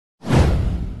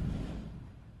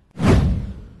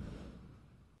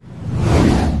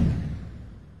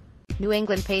New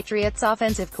England Patriots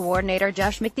offensive coordinator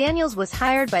Josh McDaniels was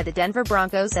hired by the Denver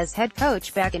Broncos as head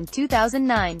coach back in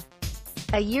 2009.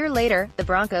 A year later, the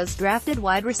Broncos drafted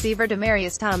wide receiver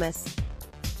Demaryius Thomas.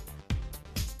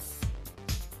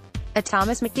 A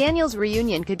Thomas-McDaniels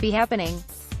reunion could be happening.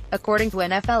 According to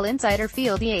NFL Insider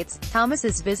Field Yates, Thomas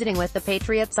is visiting with the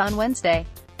Patriots on Wednesday.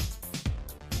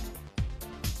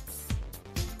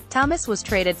 Thomas was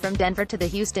traded from Denver to the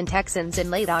Houston Texans in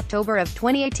late October of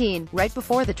 2018, right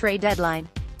before the trade deadline.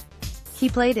 He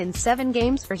played in 7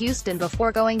 games for Houston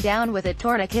before going down with a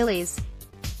torn Achilles.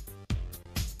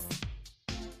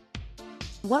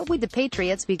 What would the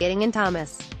Patriots be getting in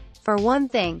Thomas? For one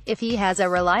thing, if he has a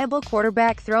reliable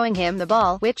quarterback throwing him the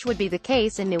ball, which would be the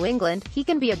case in New England, he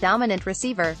can be a dominant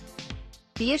receiver.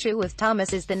 The issue with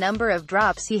Thomas is the number of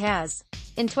drops he has.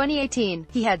 In 2018,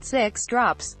 he had 6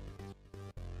 drops.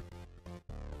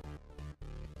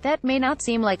 That may not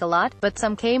seem like a lot, but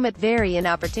some came at very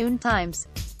inopportune times.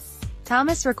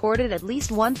 Thomas recorded at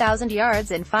least 1,000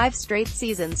 yards in 5 straight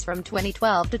seasons from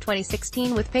 2012 to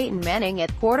 2016 with Peyton Manning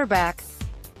at quarterback.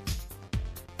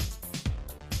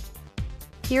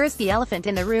 Here's the elephant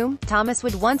in the room: Thomas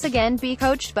would once again be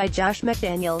coached by Josh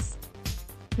McDaniels.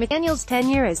 McDaniels'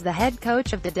 tenure as the head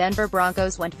coach of the Denver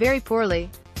Broncos went very poorly.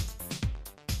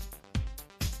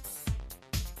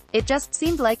 It just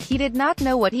seemed like he did not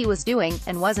know what he was doing,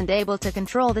 and wasn't able to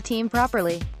control the team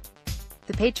properly.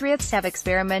 The Patriots have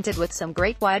experimented with some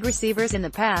great wide receivers in the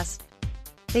past.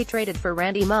 They traded for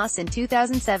Randy Moss in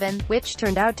 2007, which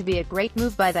turned out to be a great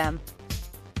move by them.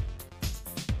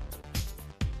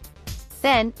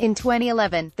 Then, in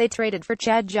 2011, they traded for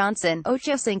Chad Johnson,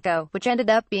 Ochocinco, which ended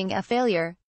up being a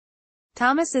failure.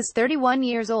 Thomas is 31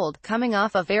 years old, coming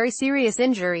off a very serious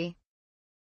injury.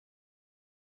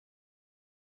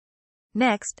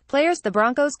 Next, players the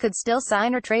Broncos could still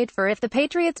sign or trade for if the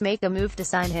Patriots make a move to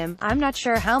sign him. I'm not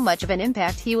sure how much of an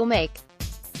impact he will make.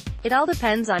 It all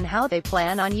depends on how they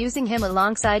plan on using him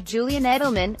alongside Julian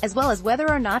Edelman, as well as whether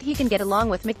or not he can get along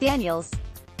with McDaniels.